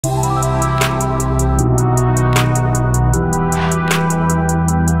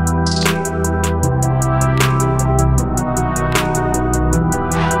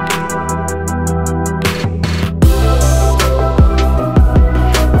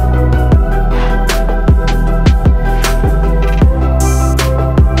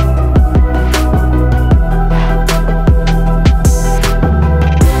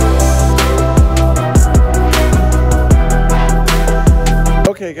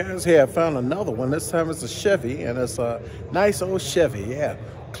guys, here I found another one. This time it's a Chevy, and it's a nice old Chevy. Yeah,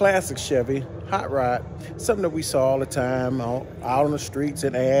 classic Chevy, hot rod. Something that we saw all the time out on the streets,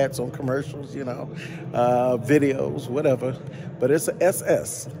 in ads, on commercials, you know, videos, whatever. But it's a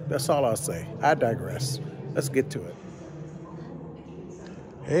SS. That's all I'll say. I digress. Let's get to it.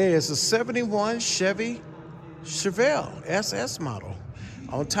 Hey, it's a 71 Chevy Chevelle SS model.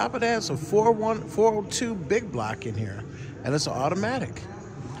 On top of that, it's a 402 big block in here, and it's an automatic.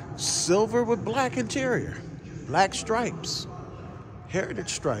 Silver with black interior, black stripes, heritage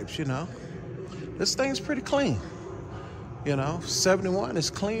stripes, you know. This thing's pretty clean, you know. 71 is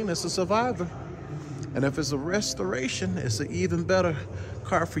clean, it's a survivor. And if it's a restoration, it's an even better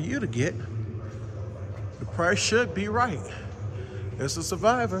car for you to get. The price should be right. It's a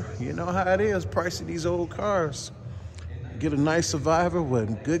survivor. You know how it is, pricing these old cars. Get a nice survivor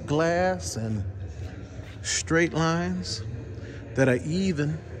with good glass and straight lines that are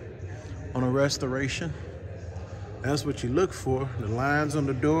even on a restoration. That's what you look for. The lines on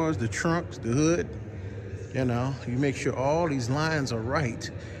the doors, the trunks, the hood. You know, you make sure all these lines are right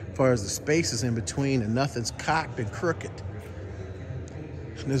as far as the spaces in between and nothing's cocked and crooked.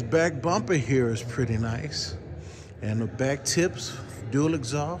 And this back bumper here is pretty nice. And the back tips, dual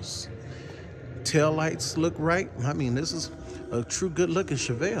exhaust. Tail lights look right. I mean, this is a true good looking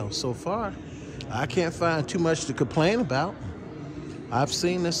Chevelle so far. I can't find too much to complain about. I've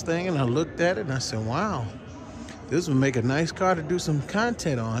seen this thing and I looked at it and I said, wow, this would make a nice car to do some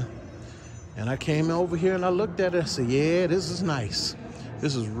content on. And I came over here and I looked at it and I said, yeah, this is nice.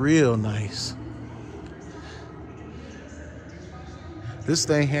 This is real nice. This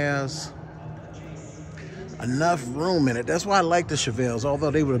thing has enough room in it. That's why I like the Chevelles,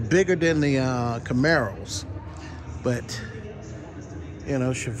 although they were bigger than the Camaros. But, you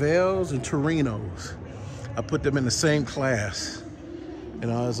know, Chevelles and Torinos, I put them in the same class. You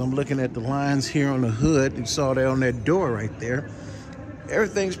know, as I'm looking at the lines here on the hood, you saw that on that door right there.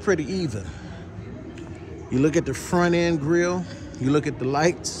 Everything's pretty even. You look at the front end grille, you look at the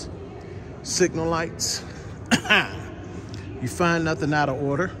lights, signal lights, you find nothing out of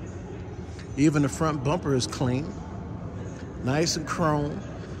order. Even the front bumper is clean, nice and chrome.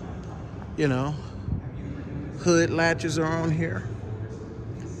 You know, hood latches are on here.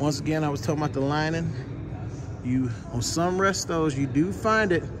 Once again, I was talking about the lining. You, on some restos, you do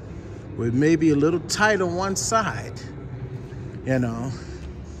find it where it may be a little tight on one side, you know,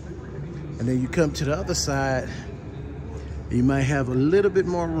 and then you come to the other side, you might have a little bit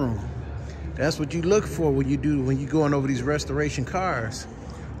more room. That's what you look for when you're going over these restoration cars.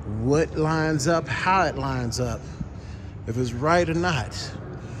 What lines up, how it lines up, if it's right or not.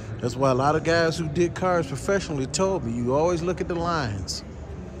 That's why a lot of guys who did cars professionally told me, you always look at the lines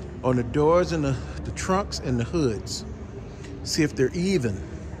on the doors and the trunks and the hoods. See if they're even.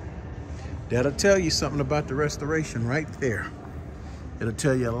 That'll tell you something about the restoration right there. It'll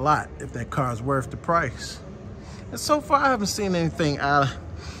tell you a lot if that car's worth the price. And so far, I haven't seen anything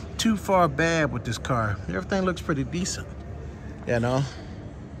too far bad with this car. Everything looks pretty decent, you know.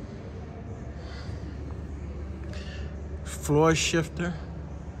 Floor shifter.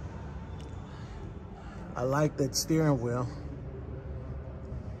 I like that steering wheel.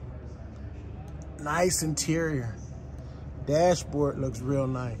 Nice interior. Dashboard looks real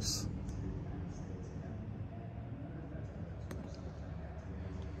nice.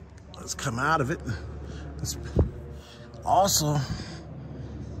 Let's come out of it. It's also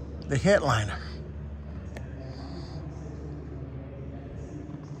the headliner.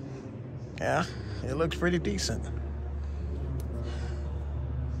 Yeah, it looks pretty decent.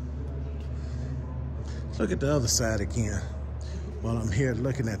 Look at the other side again while I'm here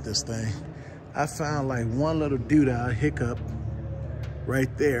looking at this thing. I found like one little doodah hiccup right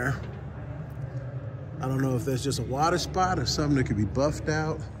there. I don't know if that's just a water spot or something that could be buffed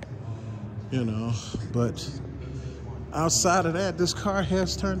out, you know, but outside of that, this car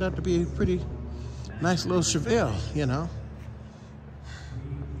has turned out to be a pretty nice little Chevelle, you know.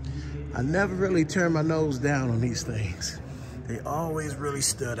 I never really turned my nose down on these things. They always really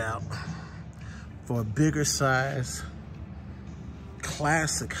stood out for a bigger size,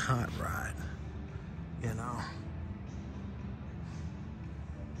 classic hot rod, you know.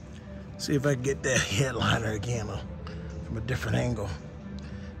 See if I can get that headliner again from a different angle.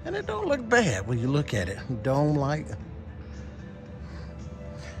 And it don't look bad when you look at it. Dome light.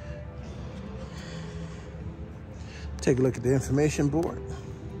 Take a look at the information board.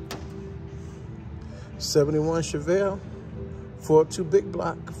 71 Chevelle, 402 big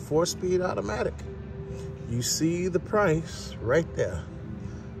block, 4-speed automatic. You see the price right there.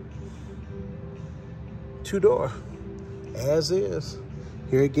 2-door, as is.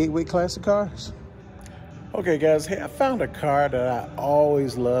 here at Gateway Classic Cars. Okay guys, hey, I found a car that I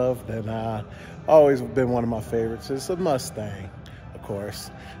always loved and always been one of my favorites. It's a Mustang, of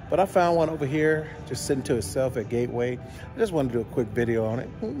course. But I found one over here, just sitting to itself at Gateway. I just wanted to do a quick video on it.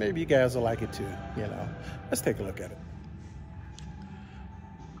 Maybe you guys will like it too, you know. Let's take a look at it.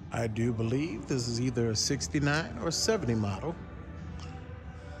 I do believe this is either a 69 or a 70 model.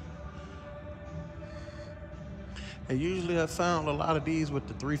 And usually I found a lot of these with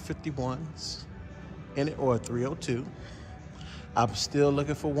the 351s in it or a 302. I'm still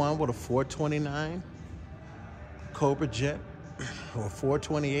looking for one with a 429 Cobra Jet or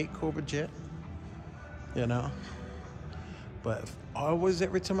 428 Cobra Jet, you know. But always,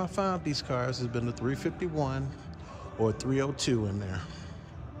 every time I found these cars, has been a 351 or a 302 in there.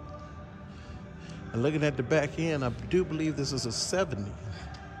 And looking at the back end, I do believe this is a 70,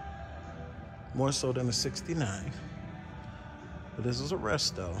 more so than a 69. But this is a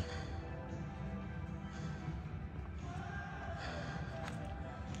resto.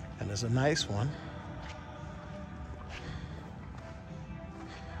 And it's a nice one.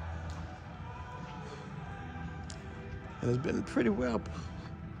 And it's been pretty well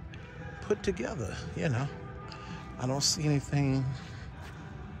put together, you know. I don't see anything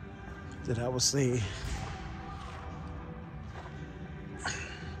that I would say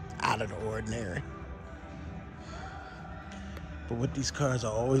out of the ordinary. But with these cars, I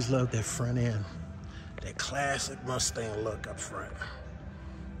always love that front end, that classic Mustang look up front.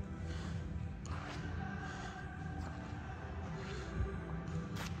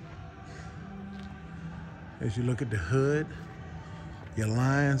 As you look at the hood, your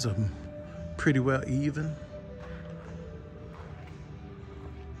lines are pretty well even.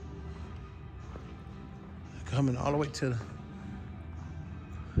 Coming all the way to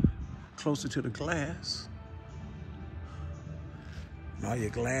closer to the glass. And all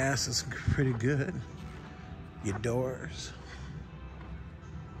your glass is pretty good. Your doors.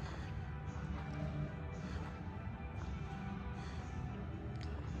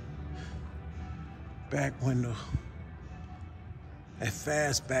 Back window, that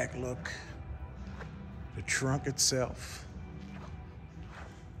fast back look, the trunk itself.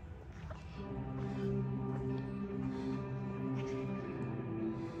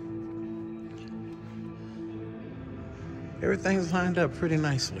 Everything's lined up pretty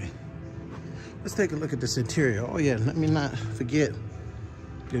nicely. Let's take a look at this interior. Oh yeah, let me not forget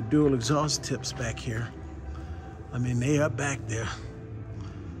your dual exhaust tips back here. I mean, they are back there.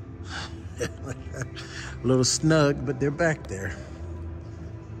 A little snug, but they're back there.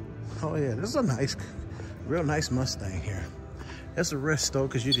 Oh yeah, this is a nice, real nice Mustang here. That's a resto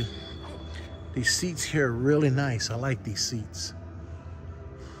because these seats here are really nice. I like these seats.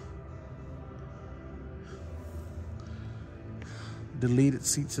 Deleted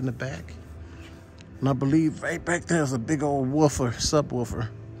seats in the back. And I believe right back there's a big old woofer, subwoofer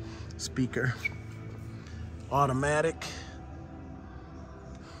speaker. Automatic.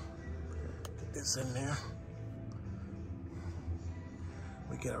 Put this in there.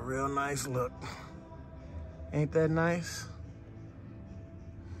 We get a real nice look. Ain't that nice?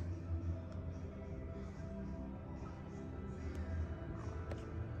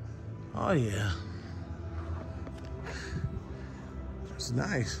 Oh yeah. It's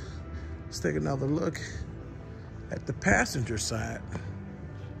nice. Let's take another look at the passenger side.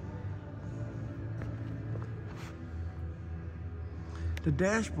 The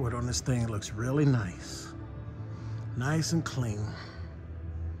dashboard on this thing looks really nice. Nice and clean.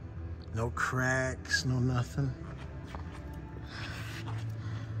 No cracks, no nothing.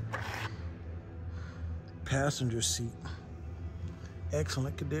 Passenger seat.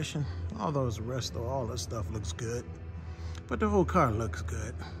 Excellent condition. All those resto, all that stuff looks good. But the whole car looks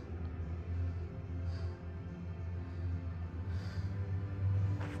good.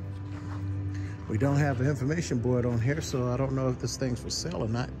 We don't have an information board on here, so I don't know if this thing's for sale or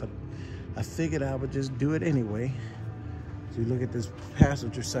not, but I figured I would just do it anyway. So you look at this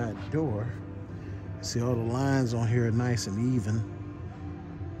passenger side door, see all the lines on here are nice and even.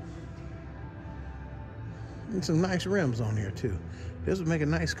 And some nice rims on here too. This would make a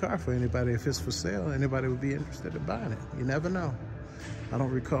nice car for anybody if it's for sale. Anybody would be interested in buying it. You never know. I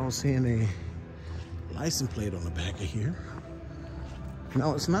don't recall seeing a license plate on the back of here.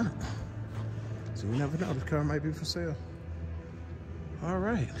 No, it's not. So you never know, this car might be for sale. All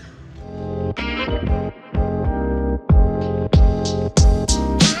right.